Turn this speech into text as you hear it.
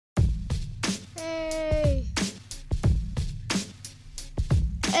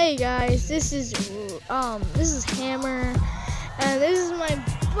Hey guys, this is Hammer, and this is my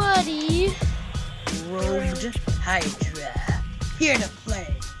buddy Road Hydra, here to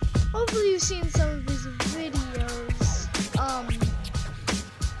play. Hopefully you've seen some of his videos.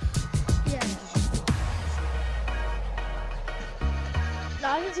 Yeah. No,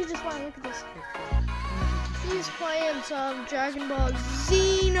 I can see just fine. Look at this. He's playing some Dragon Ball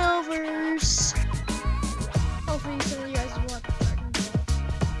Xenoverse. Hopefully some of you guys want Dragon Ball.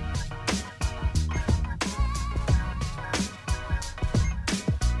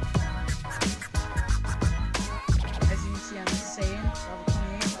 As you can see, I'm saying level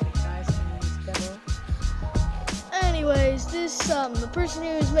 28 by the guy's name is Devil. Anyways, the person who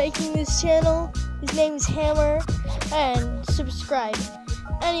is making this channel, his name is Hammer, and subscribe.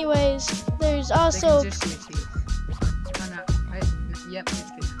 Anyways, there's also They can just see your teeth. Oh, no. Right? Yep,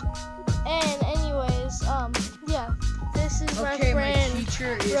 it's good. and anyways, yeah, this is my Okay, friend my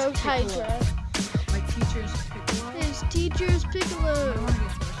teacher is Road Piccolo. Hydra. My teacher's Piccolo. His teacher's I Piccolo. don't want to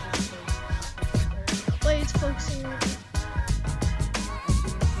get close. Wait, it's focusing. As you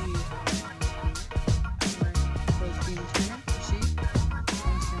can see, I'm wearing clothes being turned. You see?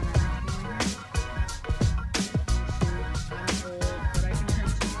 I'm standing right here. I'm old, but I can turn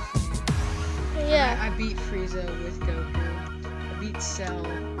to Yeah. I beat Frieza with Goku. I beat Cell.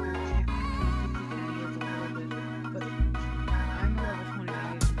 But I'm a level 28.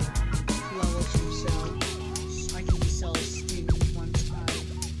 Levels from Cell. I can be Cell's student once I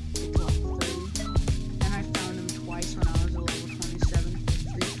get to level 30. And I found him twice when I was a level 27.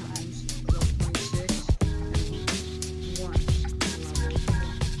 3 times level 26. And once level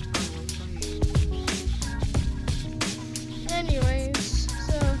 28. Anyways,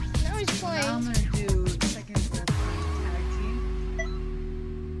 so now he's Now I'm playing. gonna do second tag team.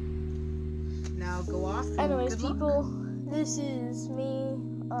 Now go off. And Anyways, good luck. people, this is me,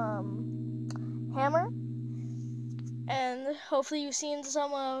 Hammer, and hopefully you've seen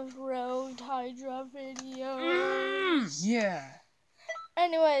some of Road Hydra videos. Yeah.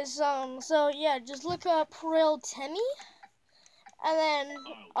 Anyways, so yeah, just look up Real Timmy, and then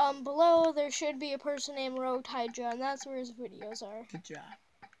below there should be a person named Road Hydra, and that's where his videos are. Good job.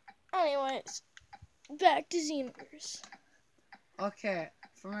 Anyways, back to Xenoverse. Okay,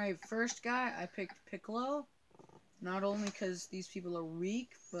 for my first guy, I picked Piccolo. Not only because these people are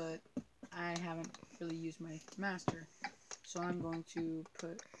weak, but I haven't really used my master. So I'm going to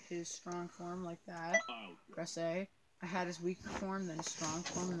put his strong form like that. Press A. I had his weak form, then his strong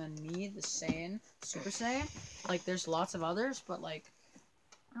form, and then me, the Saiyan, Super Saiyan. Like, there's lots of others, but like,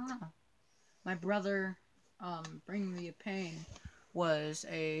 I don't know. My brother, Bring Me a Pain, was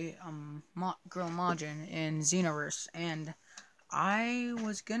a girl Majin in Xenoverse, and I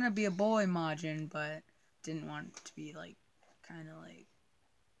was gonna be a boy Majin, but didn't want it to be like, kind of like,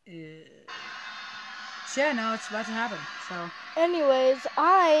 So yeah, now it's about to happen. So. Anyways,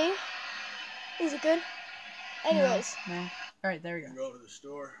 is it good? Anyways, No. All right, there we go. Go to the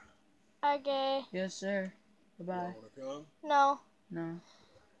store. okay, Yes, sir. Bye bye. Want to come? no. No.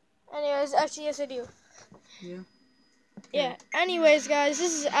 Anyways, actually, yes, I do. You. Yeah. Anyways, guys,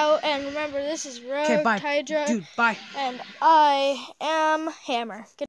 this is out, and remember, this is Road Okay, bye. Hydra, Dude, bye. and I am Hammer.